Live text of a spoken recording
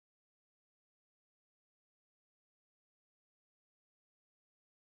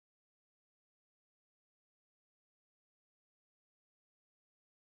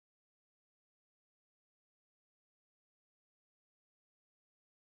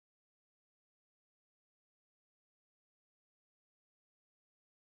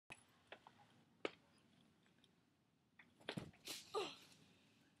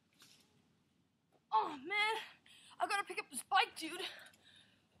Oh man, I gotta pick up this bike, dude.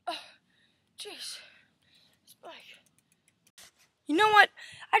 Jeez, this bike. You know what?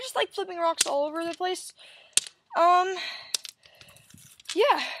 I just like flipping rocks all over the place. Yeah.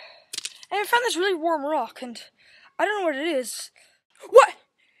 And I found this really warm rock, and I don't know what it is. What?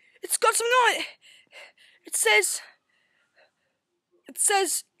 It's got something on it. It says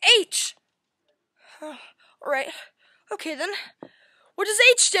H. Alright. Okay then. What does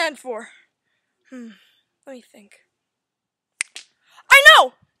H stand for? Let me think. I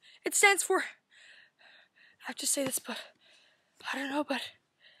know! It stands for... I have to say this, but... I don't know, but...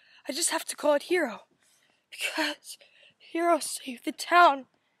 I just have to call it Hero. Because... Hero saved the town.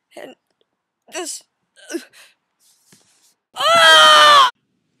 And... this...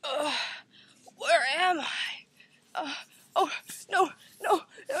 where am I? Oh, no.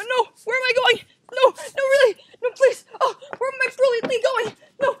 Where am I going? No, really. No, please. Oh, where am I brilliantly going?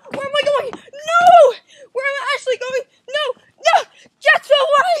 No, where am I going? No! Where am I actually going? No! Get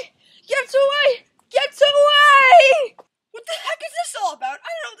away! What the heck is this all about? I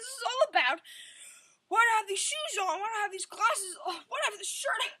don't know what this is all about. Why do I have these shoes on? Why do I have these glasses? Why do I have this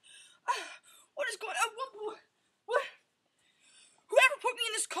shirt? What is going on? What? Whoever put me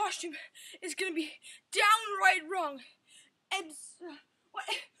in this costume is gonna be downright wrong. And what?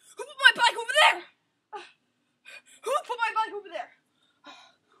 Who put my bike over there?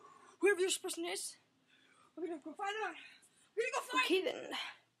 Whoever this person is, we're gonna go find out. Okay then,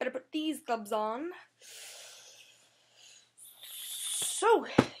 better put these gloves on. So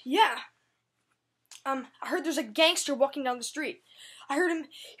yeah, I heard there's a gangster walking down the street. I heard him.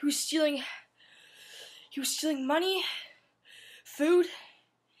 He was stealing money, food,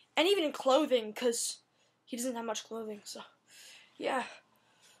 and even clothing, because he doesn't have much clothing, so, yeah.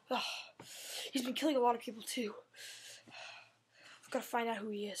 He's been killing a lot of people, too. I've got to find out who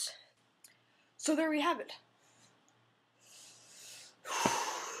he is. So there we have it.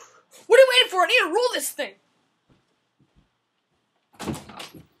 What are you waiting for? I need to roll this thing!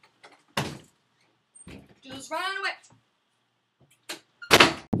 Just run away.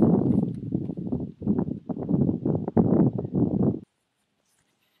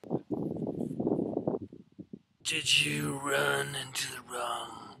 Did you run into the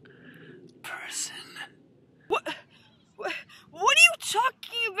wrong person? What are you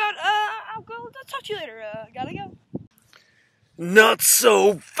talking about? I'll talk to you later. Gotta go. Not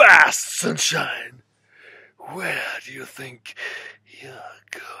so fast, sunshine. Where do you think you're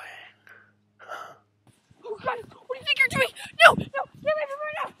going? Huh? Oh God, what do you think you're doing? No, get away from me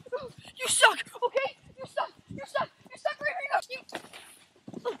right now. You suck, okay? You suck right now.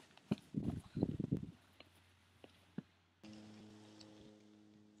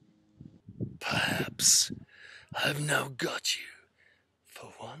 Perhaps I've now got you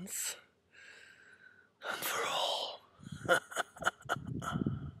for once and for all.